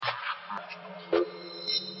We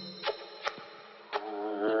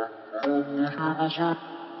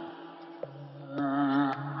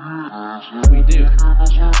do. You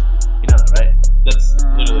know that, right? That's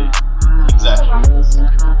literally exactly.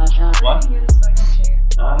 What?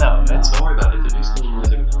 No, don't worry about it. If it makes cool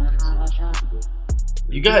music, no.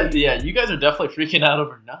 You guys are definitely freaking out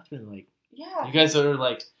over nothing. Like, Yeah. you guys are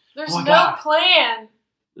like, There's oh my no God. plan.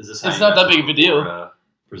 Is this It's how you not that guys big of a are deal. for,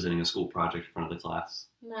 presenting a school project in front of the class?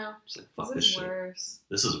 No. Just like, fuck This this is shit. worse.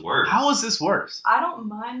 This is worse. how is this worse? I don't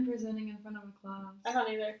mind presenting in front of a class. I don't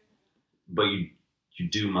either. But you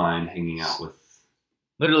do mind hanging out with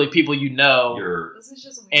Literally people you know, your... This is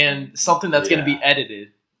just weird. and something that's going to be Yeah.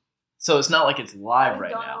 edited. So it's not like it's live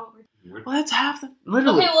right don't now. know. Well, that's half the...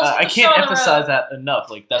 Literally, Okay, let's I put the can't show on the emphasize road. that enough.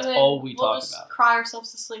 Like, that's And then all we we'll talk just about. cry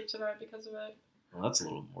ourselves to sleep tonight because of it. Well, that's a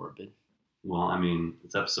little morbid. Well, I mean,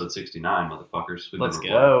 it's episode 69, motherfuckers. We've been Let's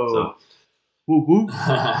recording, go. Woo woo.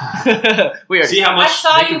 So. We already... See how much I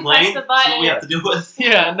saw they you complain? press the That's button. what we have to deal with.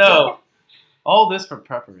 Yeah, no. All this for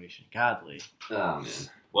preparation. Godly. Oh, man.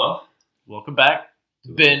 Well... Welcome back.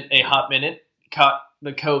 Been a hot minute. Caught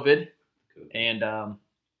the COVID. And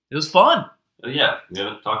it was fun. Oh, yeah, we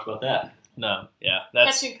haven't talked about that. No, yeah.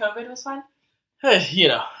 That's... Catching COVID was fun. You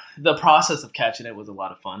know, the process of catching it was a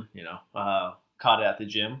lot of fun, you know. Caught it at the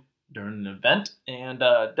gym during an event, and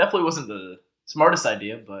definitely wasn't the smartest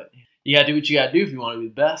idea, but you gotta do what you gotta do if you want to be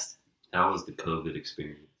the best. How was the COVID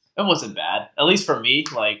experience? It wasn't bad, at least for me.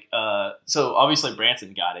 Like, so obviously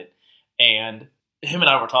Branson got it, and him and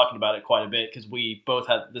I were talking about it quite a bit because we both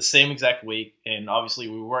had the same exact week, and obviously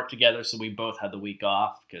we worked together, so we both had the week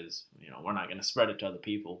off because, you know, we're not going to spread it to other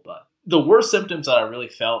people. But the worst symptoms that I really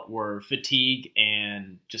felt were fatigue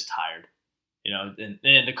and just tired, you know,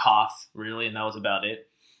 and a cough, really, and that was about it.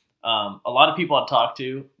 A lot of people I've talked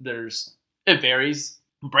to, it varies.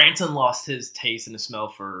 Branson lost his taste and his smell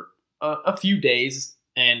for a few days,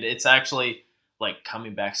 and it's actually like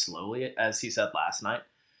coming back slowly, as he said last night.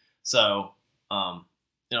 So,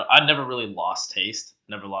 you know, I never really lost taste,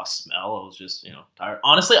 never lost smell. I was just, you know, tired.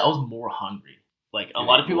 Honestly, I was more hungry. Like a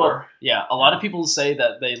lot of people, a lot of people say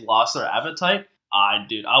that they lost their appetite. I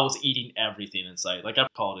was eating everything in sight. Like,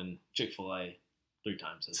 I've called in Chick-fil-A 3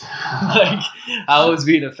 times. Like, I was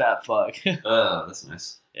being a fat fuck. Oh, that's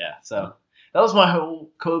nice. Yeah, so that was my whole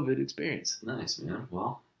COVID experience. Nice, man.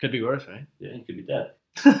 Well, Could be worse, right? yeah, you could be dead.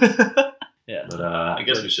 Yeah. But I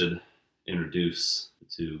guess we should introduce the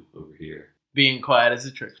two over here. Being quiet is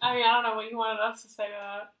a trick. I mean, I don't know what you wanted us to say to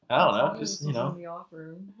that. I don't know, This just, is you know. in the off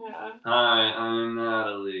room. Yeah. Hi, I'm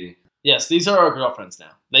Natalie. Yes, these are our girlfriends now.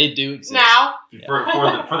 They do exist. Now. Yeah.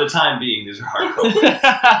 For the time being, these are our These are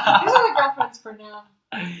my girlfriends for now.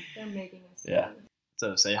 They're making us. Yeah.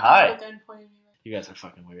 So say hi. But then pointing me right. You guys are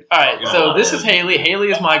fucking weird. All right, Yeah. so this is Haley. Haley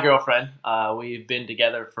is my girlfriend. We've been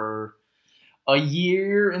together for a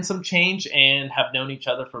year and some change and have known each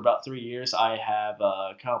other for about 3 years. I have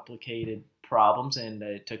complicated problems, and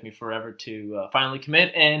it took me forever to finally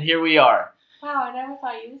commit, and here we are. Wow, I never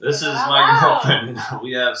thought you would say This is that out my loud. girlfriend, and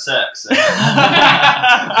we have sex.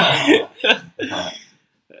 Yeah,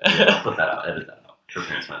 I'll put that out. Edit that out. Her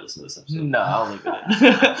parents might listen to this episode. No, I'll leave it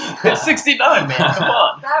in. It's 69, man. Come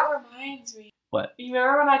on. That reminds me. What? You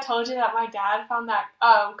remember when I told you that my dad found that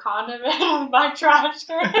condom in my trash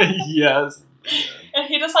can? Yes. And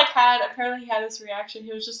he just apparently he had this reaction.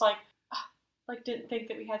 He was just like didn't think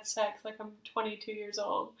that we had sex. Like, I'm 22 years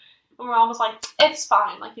old. And we're almost like, it's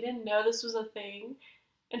fine. Like, he didn't know this was a thing.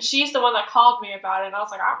 And she's the one that called me about it. And I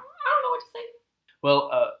was like, I don't know what to say.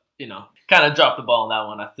 Well, you know, kind of dropped the ball on that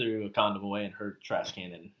one. I threw a condom away in her trash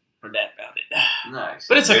can, and her dad found it. Nice.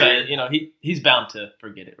 But it's okay. You know, he's bound to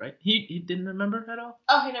forget it, right? He didn't remember at all?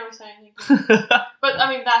 Oh, he never said anything. But, I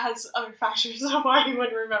mean, that has other factors of why he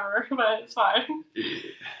wouldn't remember. But it's fine.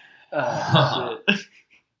 Shit.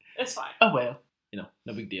 It's fine. Oh, well. You know,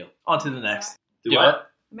 no big deal. On to the next. Do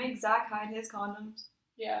what? Make Zach hide his condoms.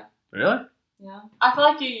 Yeah. Really? Yeah. I feel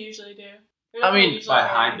like you usually do. You're I not mean, usually If I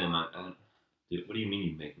very- hide them, dude, what do you mean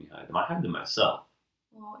you make me hide them? I hide them myself.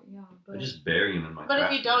 Well, yeah, I but. just bury them in my But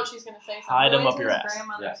trash if you can. don't, she's going to say something. Hide 'em Went up to your his ass.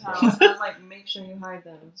 grandmother's Yeah. house. And I was like, make sure you hide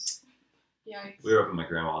those. Yikes. We were up at my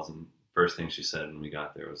grandma's, and first thing she said when we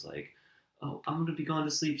got there was like, "Oh, I'm gonna be going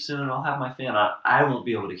to sleep soon. I'll have my fan on. I won't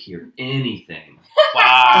be able to hear anything."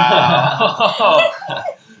 Wow.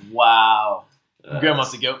 Wow. Uh,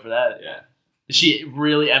 Grandma's the goat for that. Yeah. She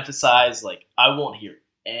really emphasized, like, I won't hear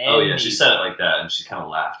anything. Oh yeah, she said it like that, and she kind of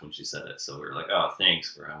laughed when she said it. So we were like, "Oh,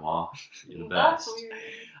 thanks, Grandma. You're the That's best." weird.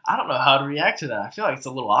 I don't know how to react to that. I feel like it's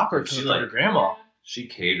a little awkward She, for like- your grandma. She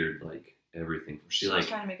catered like everything. She She's like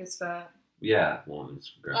trying to make us fat. yeah, well,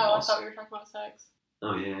 it's Oh, I grandma's. thought we were talking about sex.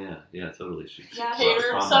 Oh yeah, totally. She Yeah, Cater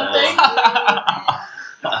or brought something. down.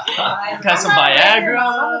 Got some I'm not ready, Viagra,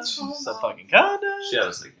 Mom. What's wrong? some fucking condoms. She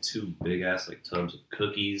has like 2 big ass like tubs of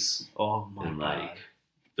cookies Oh my and god. like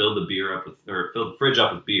filled the fridge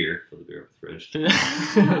up with beer. Filled the beer up with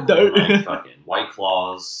fridge. And, Don't- like fucking White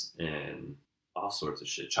Claws and all sorts of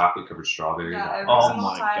shit. Chocolate covered strawberries. Yeah, every Oh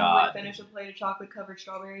single my time God. we'd finish a plate of chocolate covered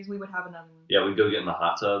strawberries, we would have another one. Yeah, we'd go get in the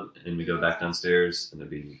hot tub and we'd go back downstairs and there'd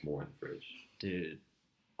be more in the fridge. Dude,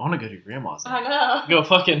 I want to go to your grandma's. I know. Go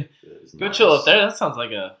fucking It was go nice. chill up there. That sounds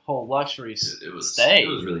like a whole luxury It was stay. It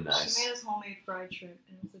was really nice. She made us homemade fried shrimp,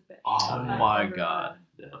 and it was the best. Oh shit I've my ever God.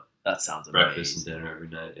 had. That sounds Breakfast and amazing. dinner every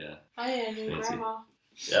night. Yeah, I need a new Fancy. grandma.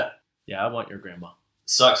 Yeah, I want your grandma.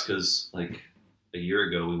 sucks because like a year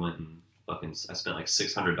ago we went and fucking I spent like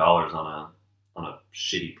 $600 on a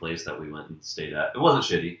shitty place that we went and stayed at. It wasn't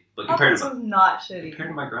shitty, but compared This to was not shitty.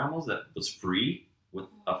 my grandma's that was free with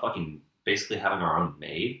a fucking basically having our own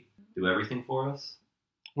maid do everything for us.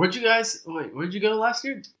 Where'd you go last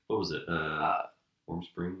year? What was it? Warm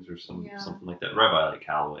Springs or Yeah. something like that. Right by like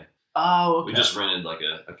Callaway. Oh, okay. We just rented like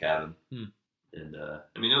a cabin. Hmm. And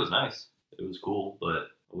I mean it was nice. It was cool, but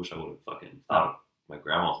I wish I would have fucking thought of my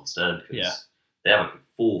grandma's instead because Yeah. they have like a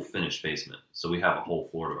full finished basement. So we have a whole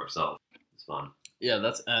floor to ourselves. It's fun. Yeah,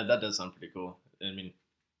 that does sound pretty cool. I mean,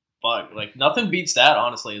 fuck, like nothing beats that,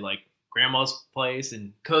 honestly. Like grandma's place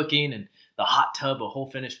and cooking and the hot tub, a whole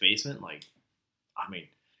finished basement. Like, I mean,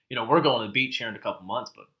 we're going to the beach here in a couple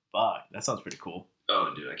months, but fuck, that sounds pretty cool.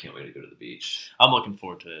 Oh, dude, I can't wait to go to the beach. I'm looking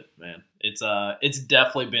forward to it, man. It's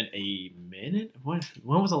definitely been a minute. When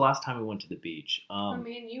was the last time we went to the beach? For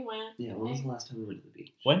me and you went. Yeah, when was the last time we went to the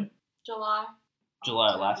beach? When? July.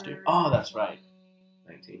 July of last year. Oh, that's right.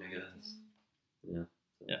 19, I guess. Yeah.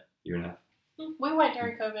 Yeah. Year and a half. We went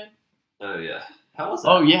during COVID. Oh, yeah. How was that?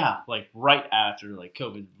 Oh yeah, like right after like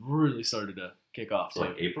COVID really started to kick off. So So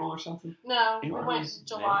like April or something? No, It we was went in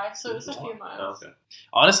July, so it was a few Oh, months. okay.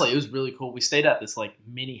 honestly, it was really cool. We stayed at this like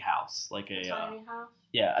mini house, like a Tiny house.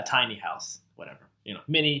 a tiny house, whatever.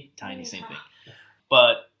 Mini, tiny, Mini same house. thing.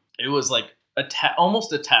 But it was like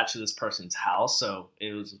almost attached to this person's house, so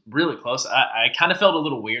it was really close. I kind of felt a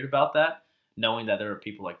little weird about that, knowing that there were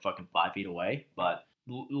people like fucking 5 feet away. But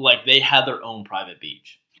like they had their own private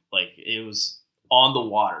beach, like it was on the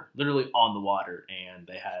water, literally on the water, and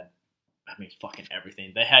they had, I mean, fucking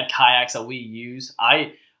everything. They had kayaks that we used.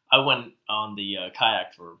 I went on the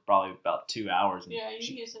kayak for probably about 2 hours. And Yeah,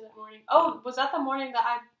 you used it that morning. Oh, was that the morning that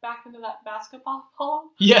I backed into that basketball pole?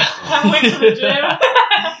 Yeah. I went to the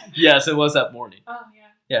gym. Yes, it was that morning. Oh yeah.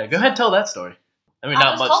 Yeah, go ahead and tell that story. I mean, I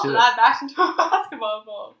not just much told to her it. that I backed into a basketball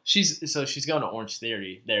pole. She's going to Orange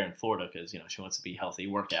Theory there in Florida because she wants to be healthy,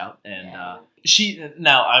 work out, and Yeah.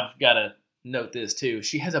 now I've got to note this too.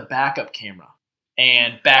 She has a backup camera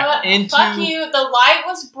and Fuck you. The light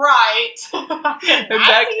was bright. and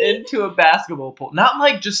back into a basketball pole. Not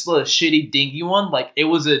like just a shitty dinky one. Like it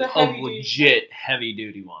was a The heavy duty legit heavy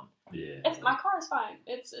duty one. Yeah. My car is fine.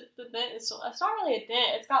 The dent is still. It's not really a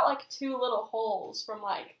dent. It's got like 2 little holes from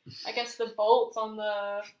like I guess the bolts on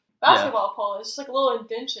the basketball pole. It's just like little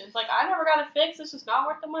indentions. Like I never got it fixed. It's just not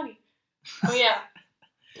worth the money. But yeah,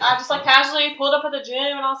 I just like casually pulled up at the gym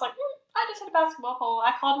and I was like, I just hit a basketball pole.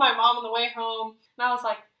 I called my mom on the way home and I was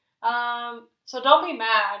like, so don't be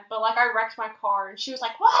mad, but like I wrecked my car, and she was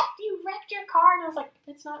like, "What? You wrecked your car?" And I was like,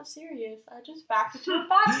 "It's not serious. I just backed into a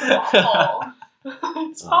basketball pole.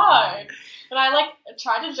 It's fine." And I like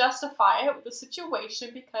tried to justify it with the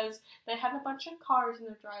situation because they had a bunch of cars in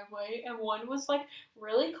their driveway, and one was like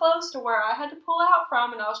really close to where I had to pull out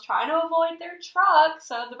from, and I was trying to avoid their truck,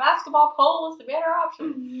 so the basketball pole was the better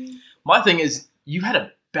option. My thing is, you had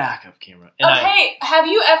a backup camera, and Okay, have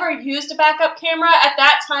you ever used a backup camera at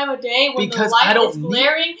that time of day when Because the light I don't is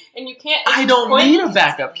glaring and you can't? it's I just don't pointing- need a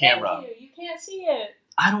backup Thank camera. You can't see it.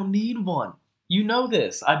 I don't need one. You know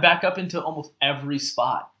this. I back up into almost every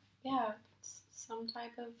spot. Yeah, it's some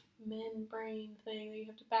type of men brain thing that you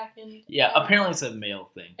have to back into. Yeah, apparently it's a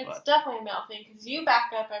male thing, It's but definitely a male thing because you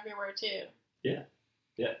back up everywhere too.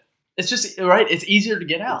 it's just right. It's easier to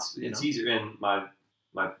get out. It's easier. And my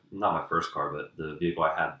not my first car, but the vehicle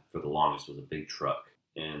I had for the longest was a big truck,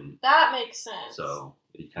 and That makes sense. so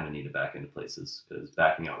you kind of need to back into places because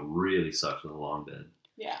backing out really sucks with a long bed.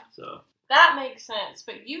 Yeah, So that makes sense.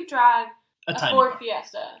 But you drive a a tiny Ford car.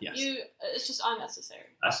 Fiesta. Yes. It's just unnecessary.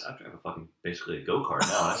 I drive a fucking basically a go kart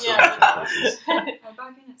now. And I still Yeah. back into places. I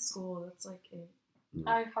back in at school. That's like it.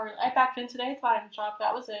 I backed in today at the item shop.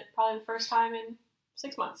 That was it. Probably the first time in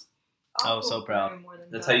 6 months. Oh, so proud.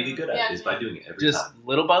 That's how you get good at Yeah, it, is by doing it every Just time.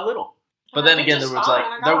 little by little. But I then think again, just there was fine.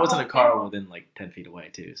 I got there a wasn't a whole car table. within like 10 feet away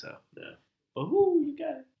too. So Yeah. But whoo, you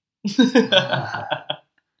got it.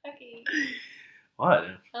 Okay. What?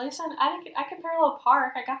 At least I can parallel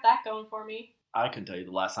park. I got that going for me. I couldn't tell you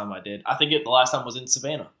the last time I did. I think the last time was in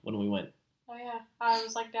Savannah when we went. Oh yeah, I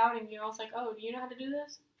was like doubting you. I was like, oh, do you know how to do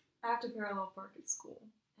this? I have to parallel park at school,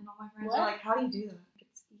 and all my friends What? are like, "How do you do that?"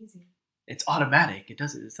 It's easy. It's automatic. It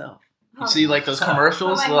does it itself. You Oh. see like those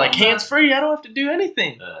commercials? Oh my They're like, God. hands free. I don't have to do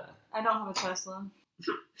anything. I don't have a Tesla.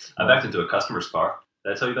 I backed into a customer's car.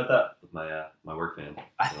 Did I tell you about that with my work van?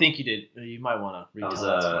 I think you did. You might want to I retell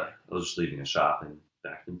that story. was just leaving a shop and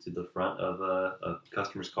backed into the front of a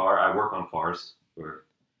customer's car. I work on cars, for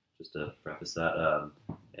just to preface that.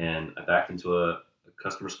 And I backed into a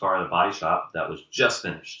customer's car at a body shop that was just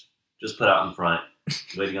finished, just put out in front,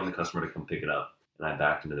 waiting on the customer to come pick it up. And I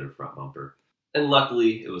backed into their front bumper. And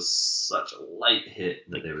luckily, it was such a light hit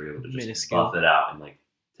that they were able to just Minuscule. buff it out in like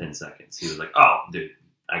 10 seconds. He was like, "Oh, dude,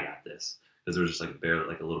 I got this." Because there was just like barely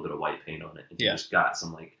like a little bit of white paint on it. And he Yeah. just got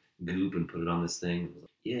some like goop and put it on this thing. And was like,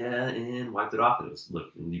 yeah, and wiped it off. And it was, look,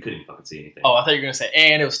 you couldn't even fucking see anything. Oh, I thought you were going to say,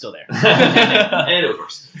 and it was still there. And it was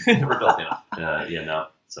worse. Never felt enough. Yeah, no.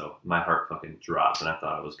 So my heart fucking dropped, and I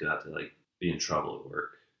thought I was going to have to like be in trouble at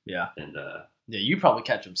work. Yeah. And Yeah, you probably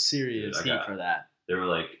catch some serious Dude, I heat got- for that. they were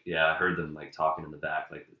like, yeah, I heard them like talking in the back.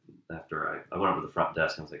 Like after I went over to the front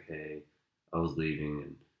desk and I was like, hey, I was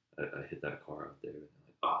leaving and I hit that car out there. And they're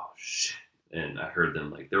like, oh shit. And I heard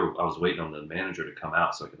them like I was waiting on the manager to come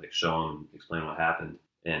out so I could like show him, explain what happened.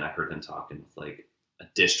 And I heard them talking with like a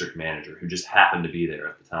district manager who just happened to be there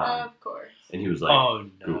at the time. Of course. And he was like, Oh,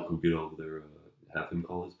 go no. get over there, have him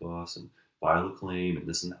call his boss and file a claim and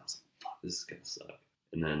this and that. I was like, fuck, this is gonna suck.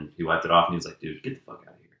 And then he wiped it off and he was like, dude, get the fuck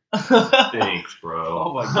out of here. Thanks, bro.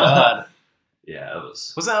 Oh, my God. Yeah, it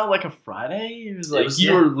was. Was that like a Friday? It was it like was- you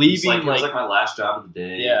yeah, were it was leaving It was like my last job of the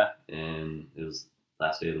day. Yeah. And it was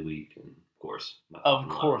last day of the week, and of course. my Of fucking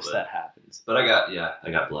luck, course but- that happens. But I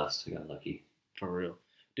got blessed. I got lucky. For real.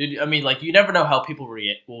 Dude, I mean, like, you never know how people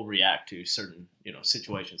will react to certain,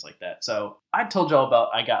 situations like that. So I told y'all about,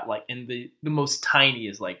 I got, like, in the most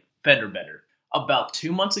tiniest, like, fender bender about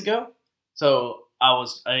 2 months ago. So I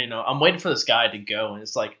was, I'm waiting for this guy to go, and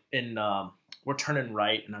it's like, we're turning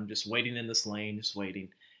right, and I'm just waiting in this lane, just waiting.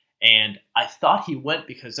 And I thought he went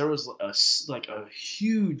because there was, a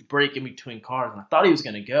huge break in between cars, and I thought he was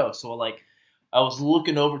going to go. So, like, I was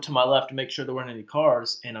looking over to my left to make sure there weren't any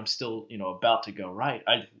cars, and I'm still, about to go right.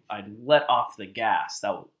 I let off the gas,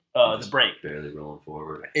 the brake. Barely rolling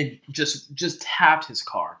forward. It just tapped his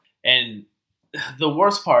car. And the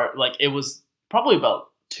worst part, like, it was probably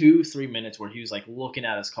about 2-3 minutes where he was like looking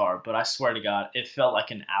at his car, but I swear to God, it felt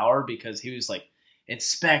like an hour because he was like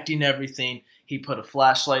inspecting everything. He put a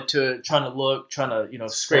flashlight to it, trying to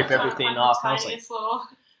scrape everything off. And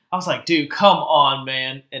I was like, dude, come on,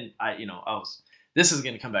 man. And this is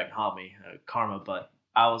going to come back and haunt me, karma, but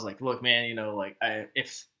I was like, look, man,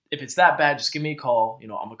 if it's that bad, just give me a call.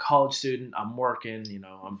 I'm a college student. I'm working,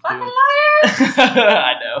 I'm Fucking doing. liar!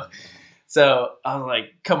 I know. So I was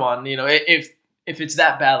like, come on, if it's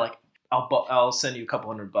that bad, like I'll send you a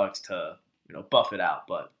couple $100 to, buff it out,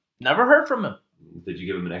 but never heard from him. Did you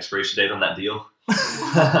give him an expiration date on that deal? He's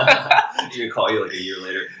gonna call you like a year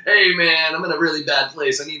later. Hey man, I'm in a really bad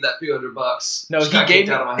place. I need that few $100. No, Just he got gave kicked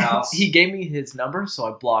me out of my house. he gave me his number, so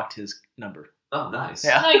I blocked his number. Oh, nice.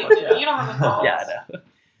 Yeah. No, you didn't. You don't have a call. Yeah, I know.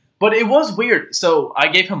 But it was weird. So I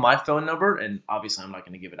gave him my phone number, and obviously I'm not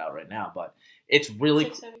going to give it out right now, but it's really.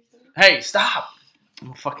 677. Hey, stop!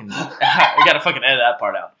 I'm I gotta fucking edit that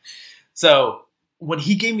part out. So when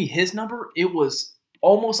he gave me his number, it was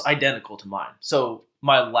almost identical to mine. So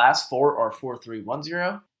my last four are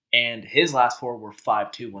 4310, and his last four were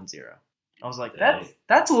 5210. I was like, Dang.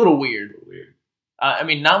 that's a little weird. Weird. I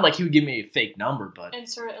mean, not like he would give me a fake number, but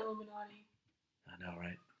Insert Illuminati. I know,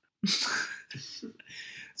 right?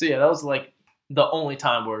 So yeah, that was like the only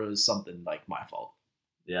time where it was something like my fault.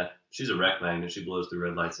 Yeah, she's a wreck magnet. She blows through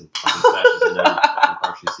red lights and fucking smashes into every fucking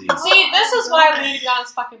car she sees. See, this is why we need to be on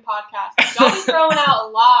this fucking podcast. Y'all be throwing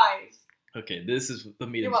out lies. Okay, this is the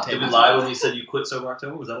meeting You're welcome. Did table. we lie when you said you quit Sober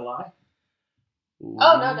October? Was that a lie?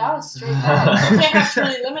 Oh no, that was straight up. You can't have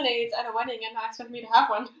chili lemonades at a wedding and not expect me to have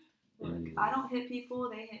one. Mm. I don't hit people;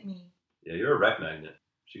 they hit me. Yeah, you're a wreck magnet.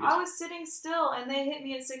 She gets I was sitting still, and they hit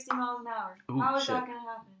me at 60 miles an hour. Ooh, How is shit. that gonna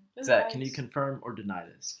happen? Zach, can you confirm or deny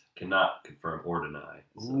this? cannot confirm or deny.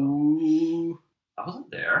 So. Ooh. I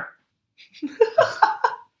wasn't there.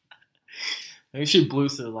 Maybe she blew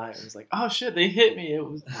through the light and was like, oh shit, they hit me. It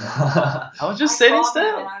was. I I was just I sitting called him,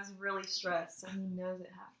 still. and I was really stressed, so he knows it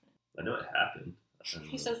happened. know it happened. I don't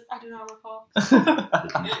He know says, I do not recall.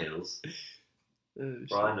 the details. Oh,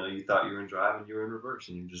 For all I shit. know, you thought you were in drive and you were in reverse,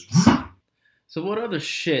 and you just. So what other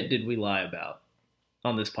shit did we lie about?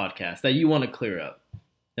 on this podcast that you want to clear up?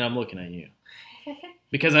 And I'm looking at you.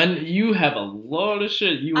 Because you have a lot of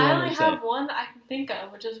shit you I want only to say. have one that I can think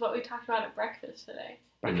of, which is what we talked about at breakfast today.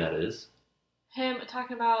 And that is? Him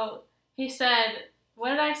talking about, he said, what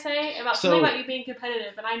did I say? About So- something about you being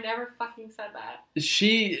competitive, and I never fucking said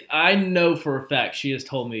that. I know for a fact she has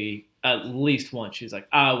told me at least once, she's like,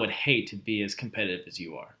 I would hate to be as competitive as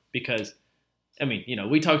you are. Because, I mean, you know,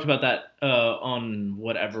 we talked about that on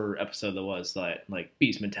whatever episode that was, like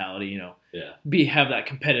beast mentality, you know. Yeah. Have that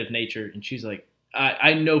competitive nature. And she's like,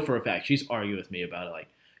 I know for a fact, she's arguing with me about it. Like,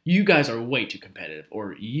 you guys are way too competitive,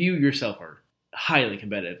 or you yourself are highly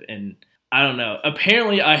competitive. And I don't know.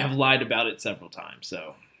 Apparently, I have lied about it several times.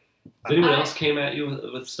 So, Has anyone else came at you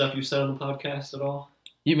with stuff you said on the podcast at all?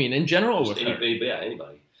 you mean in general or with her?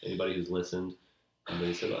 Anybody who's listened, and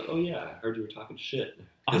they said like, "Oh yeah, I heard you were talking shit."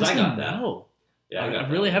 'Cause Honestly, I got that. no. Yeah, I got I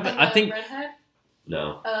really that. haven't. I Another think redhead?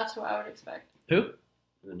 No. Oh, that's what I would expect. who?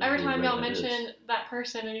 I don't know Every who time y'all Redhead is. mention that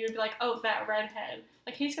person, and you'd be like, "Oh, that redhead."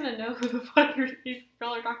 Like he's gonna know who the fuck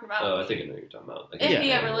y'all are talking about. Oh, I think I know what you're talking about. Like, if yeah.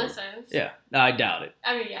 he ever listens. Yeah, no, I doubt it.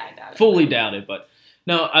 I mean, yeah, I doubt it. Fully doubt it, but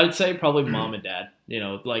no, I would say probably mom and dad. You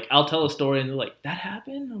know, like I'll tell a story and they're like, "That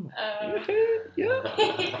happened." I'm like,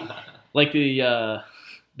 yeah. Like the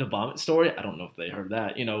vomit story. I don't know if they heard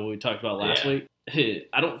that. You know, we talked about last Yeah. week.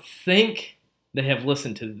 I don't think they have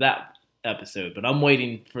listened to that episode, but I'm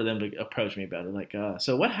waiting for them to approach me about it. Like,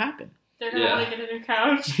 so what happened? They're gonna Yeah. like get a new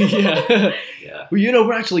couch. Yeah. Yeah. Well, you know,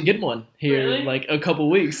 we're actually getting one here Really? in like a couple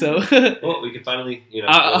weeks, so Well, we can finally, you know.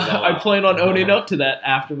 I plan on owning up to that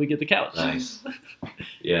after we get the couch. Nice.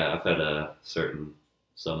 Yeah, I've had a certain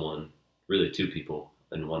someone, really two people,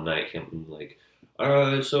 and one night came and like,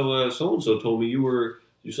 so and so told me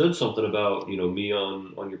you said something about me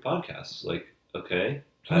on your podcast. Like, okay,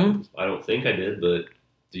 Hmm? I don't think I did, but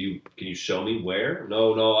can you show me where?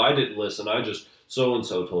 No, I didn't listen. I just so and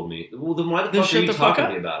so told me. Well, then why the Then fuck are shut you the fuck talking up.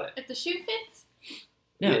 to me about it? If the shoe fits,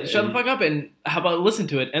 Yeah, Yeah, shut the and- fuck up and how about listen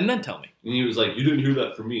to it and then tell me. And he was like, you didn't hear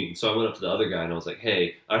that from me. So I went up to the other guy and I was like,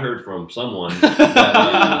 hey, I heard from someone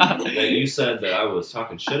that you said that I was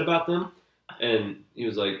talking shit about them. And he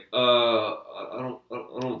was like, I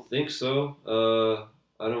don't think so.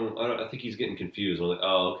 I think he's getting confused. I'm like,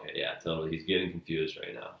 oh, okay, yeah, totally. He's getting confused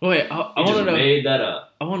right now. Wait, I He want to just know. made that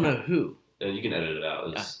up. I want to know who. And you can edit it out.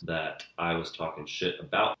 It's that I was talking shit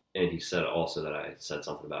about, and he said also that I said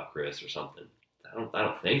something about Chris or something. I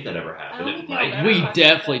don't think that ever happened. I don't It think might. y'all ever We talked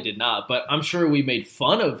definitely about did not, but I'm sure we made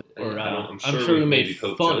fun of. Or I'm I'm sure sure we we made maybe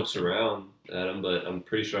poked fun. jokes around at him, but I'm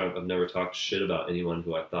pretty sure I've never talked shit about anyone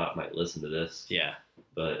who I thought might listen to this. Yeah,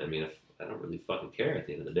 But I mean, I don't really fucking care at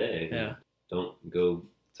the end of the day. I mean, yeah. Don't go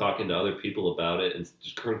talking to other people about it and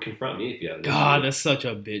just confront me if you have an God, issue. that's such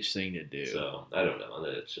a bitch thing to do. So I don't know.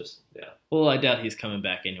 It's just Well, I doubt he's coming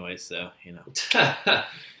back anyway, so you know. yeah.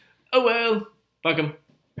 Oh well, fuck him.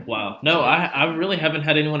 Wow. No, I really haven't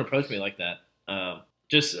had anyone approach me like that.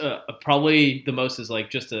 Just probably the most is like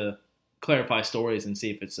just to clarify stories and see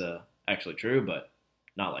if it's actually true, but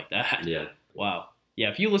not like that. Yeah. Wow. Yeah,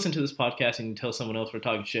 if you listen to this podcast and you tell someone else we're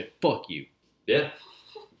talking shit, fuck you. Yeah.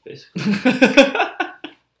 Basically. you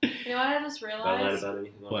know what I just Have I lied realized? about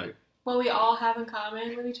anything? on What? here? What we all have in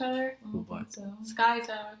common with each other? I don't What? think so. Sky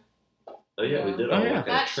Zone. Oh yeah, we did Oh, all yeah. work at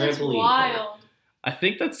That a shit's trampoline wild. park. I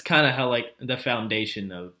think that's kind of how like the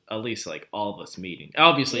foundation of at least like all of us meeting.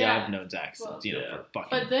 Obviously, Yeah. I've known Zach since Well, yeah. for fucking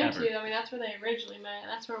But them ever. two, I mean, that's where they originally met.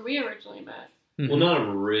 That's where we originally met. Mhm. Well, not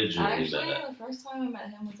originally Actually, met. the first time I met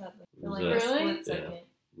him was at the Was like that- a Really? split second.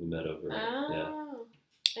 We met over. Oh,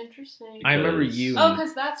 Yeah. interesting. I remember because- you. Oh, and-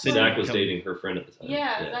 because that's Did when, Zach was dating her friend at the time.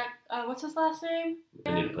 yeah, Zach, what's his last name?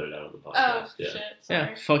 We need to put it out on the Oh, podcast. Yeah. shit, yeah,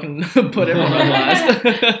 sorry. fucking put everyone on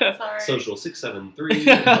blast. Sorry. Social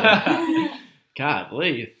 673. God,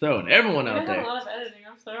 Lee, you're throwing everyone I out had a there. lot of editing,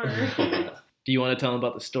 I'm sorry. Do you want to tell them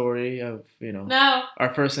about the story of No.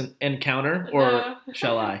 our first encounter, or No.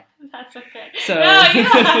 shall I? That's okay. So- no, you don't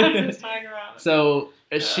have to talk about it. So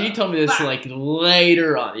she told me this Fuck. like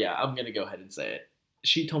later on. Yeah, I'm gonna go ahead and say it.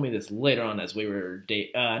 She told me this later on as we were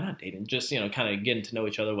not dating, just kind of getting to know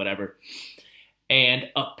each other, whatever. And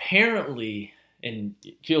apparently, and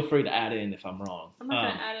feel free to add in if I'm wrong. I'm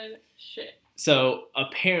not gonna add in shit. So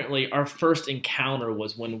apparently, our first encounter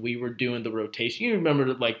was when we were doing the rotation. You remember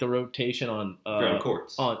like the rotation on Ground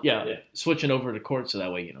courts. Yeah. switching over to court so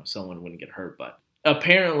that way someone wouldn't get hurt. But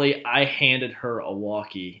apparently, I handed her a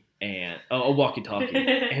walkie-talkie,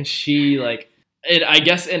 and she like. And I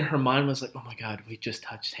guess in her mind was like, oh my God, we just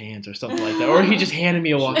touched hands or something like that. Or he just handed me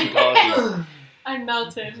a walkie-talkie. I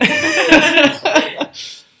melted.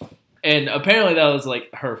 And apparently that was like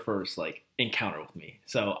her first like encounter with me.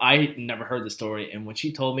 So I never heard the story, and when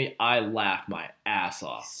she told me, I laughed my ass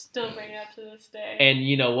off. Still bring it up to this day. And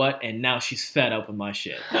you know what? And now she's fed up with my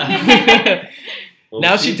shit. Well,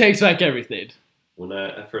 Now she takes back everything. When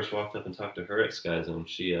I first walked up and talked to her at Sky Zone,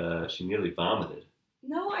 she nearly vomited.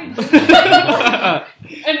 No, I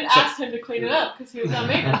didn't. And asked him to clean it up because he was on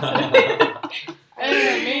maintenance. And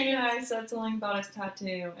maybe I said something about his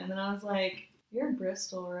tattoo, and then I was like, "You're in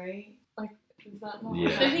Bristol, right? Like, is that not?"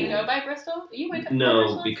 Yeah. Did he go by Bristol? You went to No,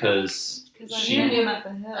 Bristol? because Because I she met him at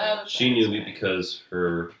the hill. Oh, she knew me because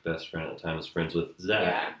her best friend at the time was friends with Zach.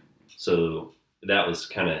 Yeah. So that was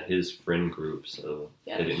kind of his friend group. So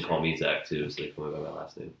Yeah, they didn't that's call true. me Zach too. So they called me by my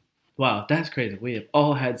last name. Wow, that's crazy. We have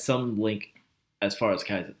all had some link as far as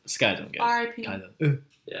Sky Zone goes. R.I.P. Kind of.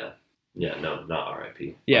 Yeah. Yeah. No, not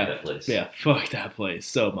R.I.P. Yeah. Fuck that place. Yeah, fuck that place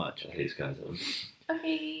so much. I hate Sky Zone.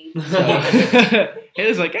 Okay. So, it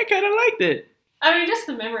was like, I kind of liked it. I mean, just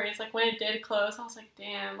the memories. Like when it did close, I was like,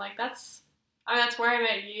 damn. Like that's where I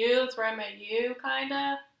met you. That's where I met you,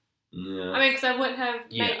 kinda. Yeah. I mean, because I wouldn't have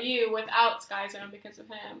Yeah. met you without Sky Zone because of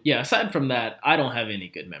him. Yeah, aside from that, I don't have any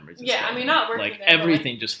good memories. of Yeah, Sky I mean, Zone. not working like there, but, like,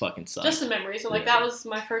 everything just fucking sucks. Just the memories. So like Yeah. that was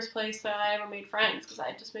my first place that I ever made friends because I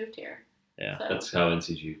had just moved here. Yeah. So. That's how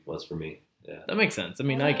NCG was for me. Yeah. That makes sense. I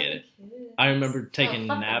mean, I get it. I remember taking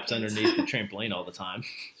fuck them naps kids. underneath the trampoline all the time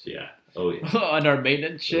Yeah. Oh yeah. on our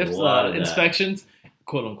maintenance shifts, lot of that. inspections,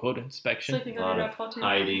 quote unquote inspection. Sleeping A lot under of a platoon.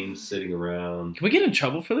 hiding, sitting around. Can we get in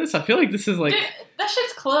trouble for this? I feel like this is like. Dude, that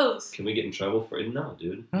shit's closed. Can we get in trouble for it? No,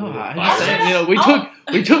 dude. Oh, We'll get I'm fired. just saying, you know,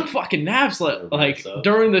 we took fucking naps like So-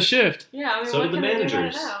 during the shift. Yeah, I mean, So what did the can they do about it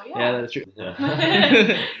managers. now? Yeah, Yeah. that's true.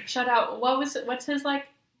 Yeah. Shout out. What's his like?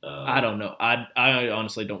 I don't know. I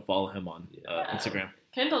honestly don't follow him on Yeah. Instagram.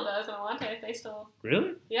 Kendall does and Alante. They still.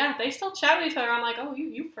 Really? Yeah, they still chat with each other. I'm like, oh,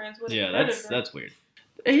 you friends with? Yeah, Predator. that's weird.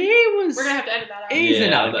 He was. We're gonna have to edit that out. He's yeah,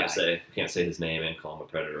 an I odd was about guy. to say, can't say his name and call him a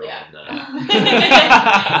predator. Yeah.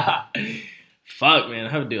 Fuck, man, I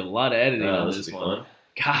have to do a lot of editing on This this will be one. fun.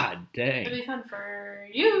 God It'll dang. be fun for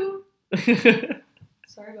you.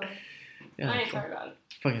 Sorry about it. I Yeah, ain't sorry about it.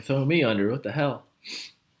 fucking throw me under. What the hell?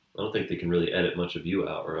 I don't think they can really edit much of you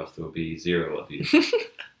out, or else there will be zero of you.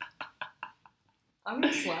 I'm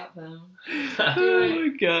gonna slap him. Oh my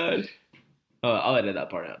god. Oh, I'll edit that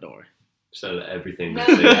part out. Don't worry. Just out of everything No,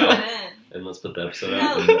 we say put out, it in. and let's put the episode No,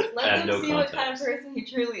 out and let add them no see what kind of context. person he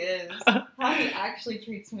truly is. How he actually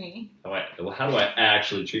treats me. How do I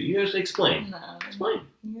actually treat you? Guys explain. No, Explain.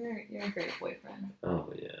 you're a great boyfriend. Oh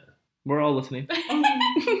yeah. We're all listening.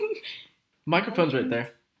 Microphone's right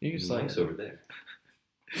there. You can just like Mike's over there.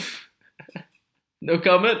 no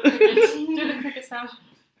comment. Do the cricket sound.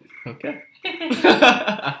 Okay.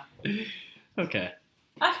 Okay.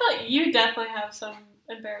 I feel like you definitely have some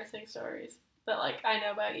embarrassing stories that like I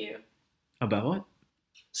know about you. About what?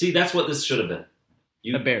 See, that's what this should have been.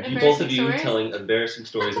 You, Embarrassing. both of you Stories? telling embarrassing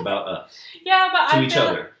stories about us Yeah, but to I each feel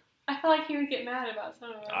other. I feel like he would get mad about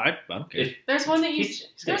some of them. I don't care. If There's one that you. He's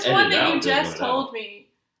gonna There's edit one it that out, you doesn't just want it out. told me,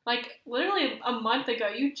 like literally a month ago.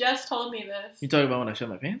 You just told me this. You talking about when I showed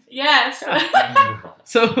my pants? Yes.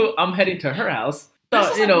 So I'm heading to her house. This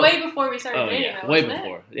was you like know. way before we started Oh dating. yeah, though, way wasn't it?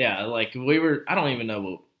 before. Yeah, like we were. I don't even know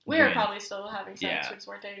what. We were when. probably still having sex. Yeah. We just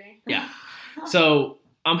weren't dating. Yeah. So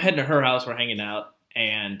I'm heading to her house. We're hanging out,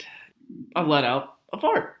 and I let out a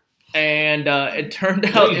fart, and it turned No,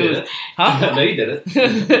 out you it was. didn't. Huh? No, you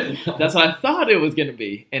didn't. That's what I thought it was gonna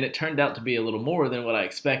be, and it turned out to be a little more than what I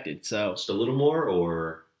expected. So Just a little more,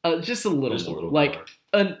 or just a little just more. a little like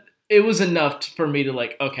more? it was enough for me to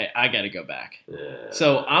like. Okay, I got to go back. Yeah.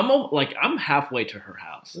 So I'm halfway to her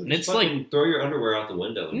house, and Just it's like fucking throw your underwear out the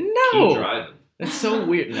window and No. keep driving. it's so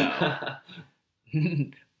weird. No.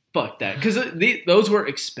 Fuck that, because those were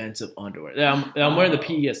expensive underwear. I'm wearing the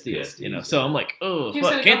PESDs, you know, so I'm like, oh, He was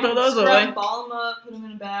fuck, gonna can't go throw those Scrub, away. ball him up, put him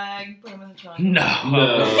in a bag, put him in the trunk. No,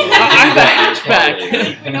 No. I have a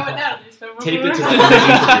hatchback. We know what that is. So Tape it to the underneath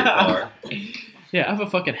of your car. Yeah, I have a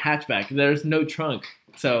fucking hatchback. There's no trunk.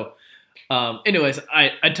 So, anyways,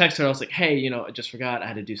 I texted her. I was like, hey, you know, I just forgot I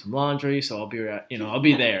had to do some laundry, so I'll be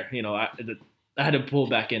there. You know, I had to pull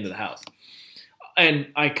back into the house, and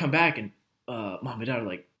I come back and mom and dad are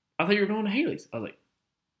like, I thought you were going to Haley's. I was like,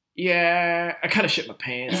 yeah, I kind of shit my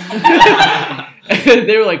pants.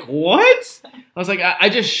 They were like, what? I was like, I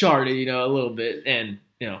just sharted, you know, a little bit, and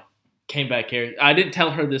you know, came back here. I didn't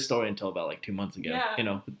tell her this story until about like 2 months ago. Yeah. You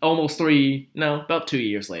know, about 2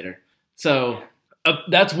 years later. So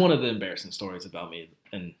that's one of the embarrassing stories about me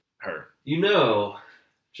and her. You know,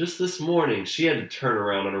 just this morning, she had to turn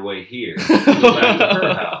around on her way here to go back to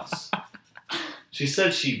her house. She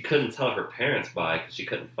said she couldn't tell her parents by because she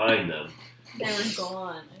couldn't find them. They were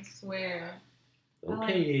gone, I swear.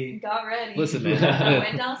 Okay. Got ready. Listen, man. I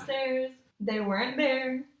went downstairs. They weren't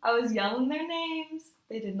there. I was yelling their names.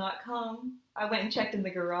 They did not come. I went and checked in the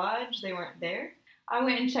garage. They weren't there. I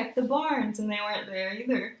went and checked the barns, and they weren't there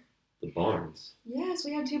either. The barns. Yes,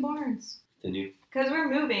 we had 2 barns. Continue. Because we're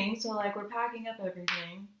moving, so like we're packing up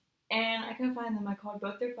everything. And I couldn't find them. I called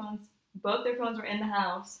both their phones. Both their phones were in the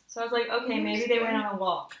house. So I was like, okay, maybe they went on a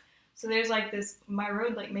walk. So there's like this, my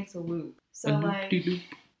road like makes a loop. So like,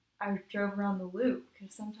 I drove around the loop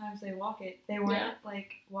because sometimes they walk it. They weren't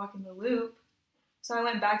like walking the loop. So I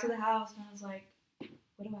went back to the house and I was like,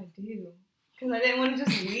 what do I do? Because I didn't want to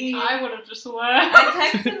just leave. I would have just left. I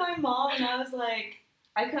texted my mom and I was like,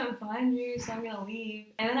 I couldn't find you, so I'm gonna leave.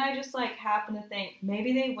 And then I just like happened to think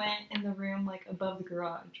maybe they went in the room like above the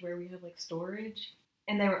garage where we have like storage,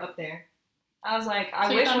 and they were up there. I was like, I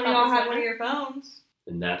So you wish thought one of about y'all this had one of later? your phones.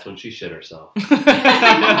 And that's when she shit herself.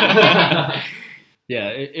 Yeah,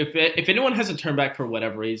 if anyone has to turn back for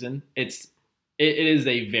whatever reason, it is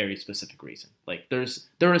a very specific reason. Like there is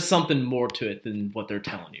something more to it than what they're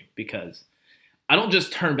telling you, because I don't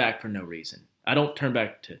just turn back for no reason. I don't turn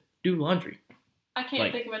back to do laundry. I can't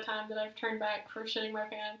Like- think of a time that I've turned back for shitting my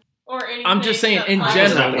pants or anything. I'm just saying, that's in like-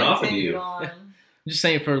 general. Rubbing off of Continued you. on. I'm just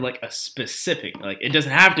saying for like a specific, like it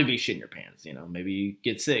doesn't have to be shit in your pants. You know, maybe you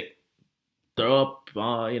get sick, throw up,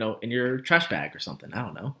 in your trash bag or something. I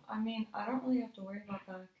don't know. I mean, I don't really have to worry about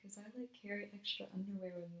that because I like carry extra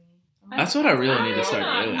underwear with me. That's what I really need to I start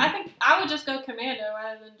don't know. doing. I think I would just go commando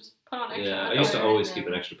rather than just put on extra. Yeah, I underwear. used to always Yeah. keep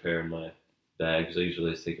an extra pair in my bag because I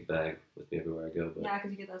usually take a bag with me everywhere I go. But Yeah,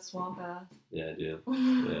 because you get that swamp ass. yeah, I do.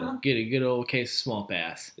 Yeah. Get a good old case of swamp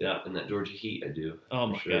ass. Yeah, and that Georgia heat, I do. Oh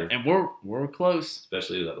for my sure. god, and we're close.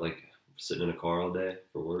 Especially like sitting in a car all day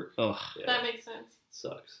for work. Ugh. Yeah, That makes sense.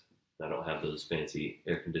 sucks. I don't have those fancy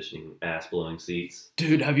air conditioning ass blowing seats.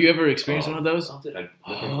 Dude, have you ever experienced one of those? Oh, dude, I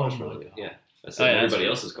live in Oh cars my for a living. God. Yeah, I Oh, sit in yeah, everybody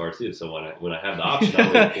that's- else's car too. So when I have the option, I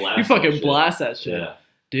will blast. You fucking that shit. blast that shit. Yeah,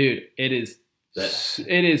 Dude, it is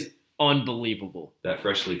unbelievable. that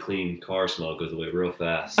freshly clean car smell goes away real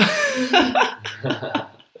fast.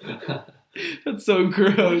 That's so What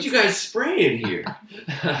gross. you guys spray in here?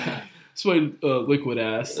 Sweat liquid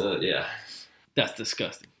ass. Yeah. That's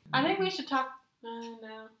disgusting. I think we should talk.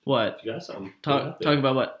 No. What? You got something? Talk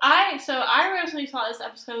about what? I originally thought this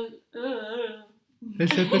episode.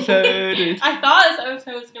 This episode is... I thought this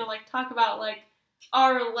episode was gonna like talk about like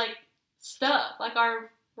our like stuff, like our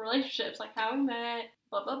relationships, like how we met,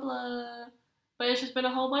 blah blah blah. But it's just been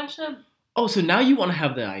a whole bunch of. Oh, so now you want to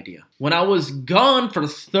have the idea. When I was gone for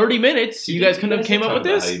 30 minutes, you guys couldn't have came up with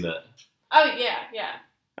Talk about How this? you met. Oh yeah.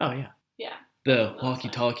 Oh, yeah. Yeah. The That's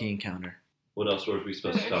walkie-talkie encounter. What else were we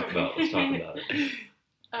supposed to talk about? Let's talk about it.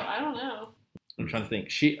 Oh, I don't know. I'm trying to think.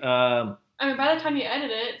 I mean, by the time you edit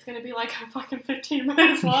it, it's gonna be like a fucking 15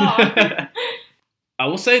 minutes long. I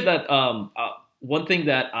will say that one thing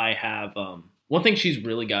that I have, one thing she's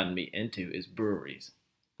really gotten me into is breweries.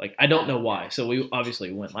 Like, I don't know why. So we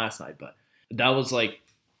obviously went last night, but that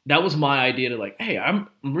was my idea to like, hey, I'm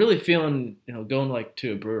really feeling, going like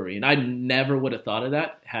to a brewery. And I never would have thought of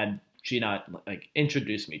that had she not like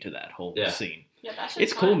introduced me to that whole Yeah. scene. Yeah, that's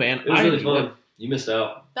It's cool, man. It was I really enjoy fun. You missed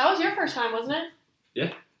out. That was your first time, wasn't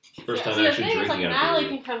it? First Yeah, time see, the actually thing is, like, drinking at a Natalie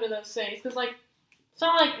brewery. can come to those things because, like, it's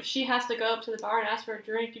not like she has to go up to the bar and ask for a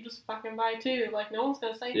drink. You just fucking buy two. Like, no one's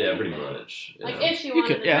gonna say Yeah, pretty anything. much. Like, yeah. if she You wanted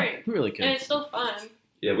could, a yeah, drink, you really and could. it's still fun.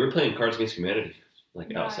 Yeah, we were playing Cards Against Humanity, like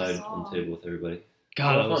Yeah, I outside saw. on the table with everybody.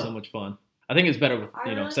 God, Well, that was fun. so much fun. I think it's better with I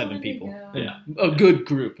really 7 wanted to people. go. Yeah, a good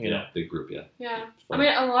group. You know. Yeah, big group. Yeah. Yeah, I Fun.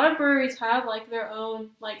 mean, a lot of breweries have like their own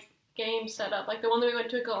like games set up. Like the one that we went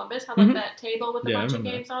to at Columbus had like Mhm. that table with a Yeah, I bunch of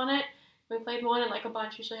remember games on it. We played one, and like a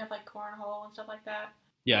bunch usually have like cornhole and stuff like that.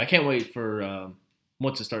 Yeah, I can't wait for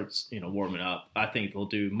once it starts, warming up. I think they'll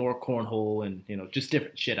do more cornhole and just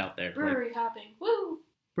different shit out there. Like, Brewery hopping, woo!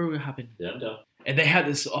 brewery hopping. Yeah, I'm down. And they had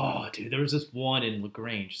this. Oh, dude, there was this one in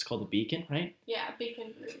LaGrange. It's called the Beacon, right? Yeah,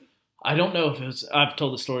 Beacon Brewery. I don't know if it was. I've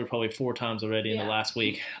told the story probably 4 times already in Yeah. the last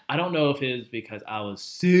week. I don't know if it was because I was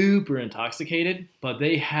super intoxicated, but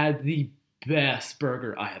they had the best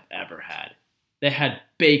burger I have ever had. They had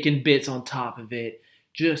bacon bits on top of it.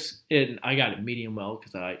 And I got it medium well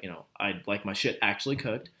because I like my shit actually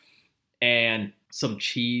cooked, and some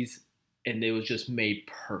cheese, and it was just made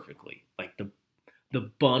perfectly. Like the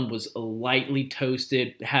bun was lightly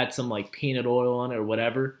toasted, had some like peanut oil on it or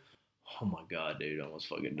whatever. Oh my god, dude, I almost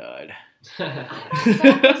fucking died. I thought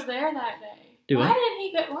Seth was there that day. Do Why I?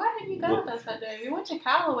 didn't you go with us that day? We went to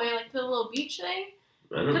Callaway, like to the little beach thing.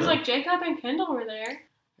 I don't Because know. like Jacob and Kendall were there.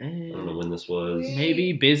 I don't know when this was.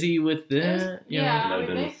 Maybe busy with It was- that. yeah. It might I have mean,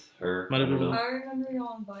 been they- with her. Might have I don't been know. I remember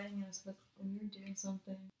y'all inviting us, but we were doing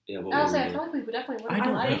something. Yeah, what I were was we like, I doing? feel like we would definitely would I have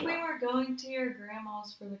don't I know. think we were going to your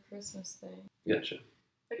grandma's for the Christmas thing. Gotcha.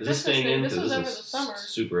 The Is this Christmas staying thing, in? this Because was this over is the summer.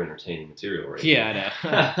 super entertaining material right Yeah, I know.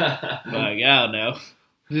 Like, I don't know.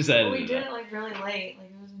 Just But edited we it did out. it like really late, like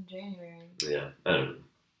it was in January. Yeah, I don't know.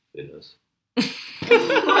 Who knows?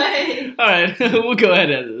 Like, All right, we'll go ahead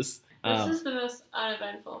and end this. This is the most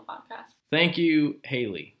uneventful podcast. Thank you,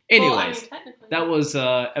 Haley. Well, I Anyways, mean, technically. that was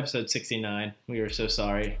episode 69. We are so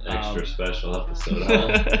sorry. Extra special episode.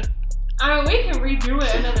 Huh? I mean, we can redo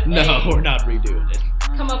it another day. No, we're not redoing it.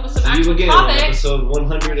 Come up with some See you actual again on topics. episode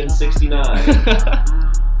 169.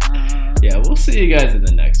 Yeah, we'll see you guys in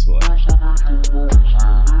the next one.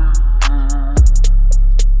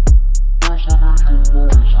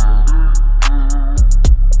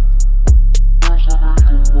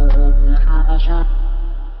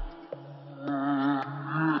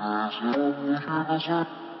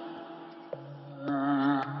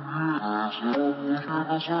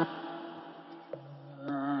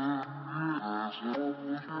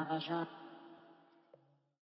 Shut